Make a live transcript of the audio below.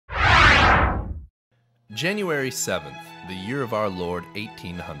January 7th, the year of our Lord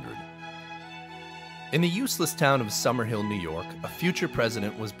 1800. In the useless town of Summerhill, New York, a future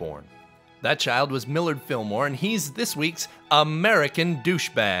president was born. That child was Millard Fillmore, and he's this week's American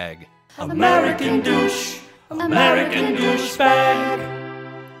Douchebag. American douche, American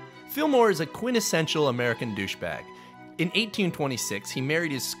douchebag. Fillmore is a quintessential American douchebag. In 1826, he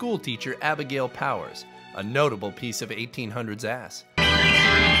married his school teacher, Abigail Powers, a notable piece of 1800s ass.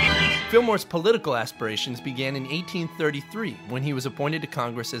 Fillmore's political aspirations began in 1833 when he was appointed to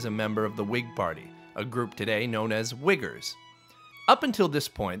Congress as a member of the Whig Party, a group today known as Whiggers. Up until this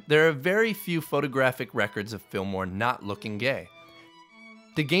point, there are very few photographic records of Fillmore not looking gay.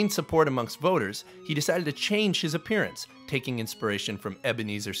 To gain support amongst voters, he decided to change his appearance, taking inspiration from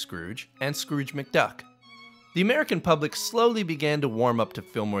Ebenezer Scrooge and Scrooge McDuck. The American public slowly began to warm up to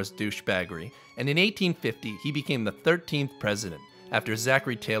Fillmore's douchebaggery, and in 1850 he became the 13th president, after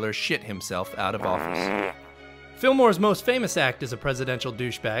Zachary Taylor shit himself out of office. Fillmore's most famous act as a presidential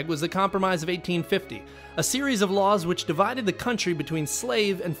douchebag was the Compromise of 1850, a series of laws which divided the country between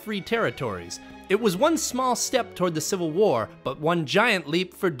slave and free territories. It was one small step toward the Civil War, but one giant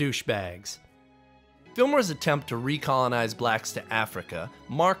leap for douchebags. Fillmore's attempt to recolonize blacks to Africa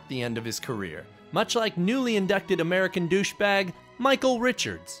marked the end of his career, much like newly inducted American douchebag Michael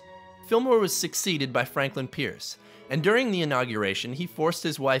Richards. Fillmore was succeeded by Franklin Pierce, and during the inauguration, he forced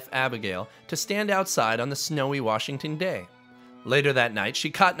his wife Abigail to stand outside on the snowy Washington day. Later that night, she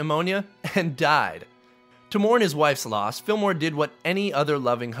caught pneumonia and died. To mourn his wife's loss, Fillmore did what any other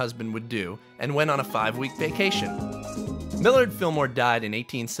loving husband would do and went on a 5-week vacation. Millard Fillmore died in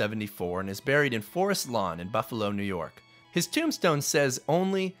 1874 and is buried in Forest Lawn in Buffalo, New York. His tombstone says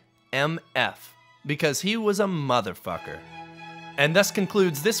only MF, because he was a motherfucker. And thus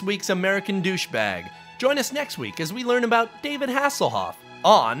concludes this week's American Douchebag. Join us next week as we learn about David Hasselhoff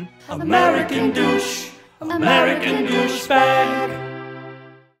on American douche, American douchebag.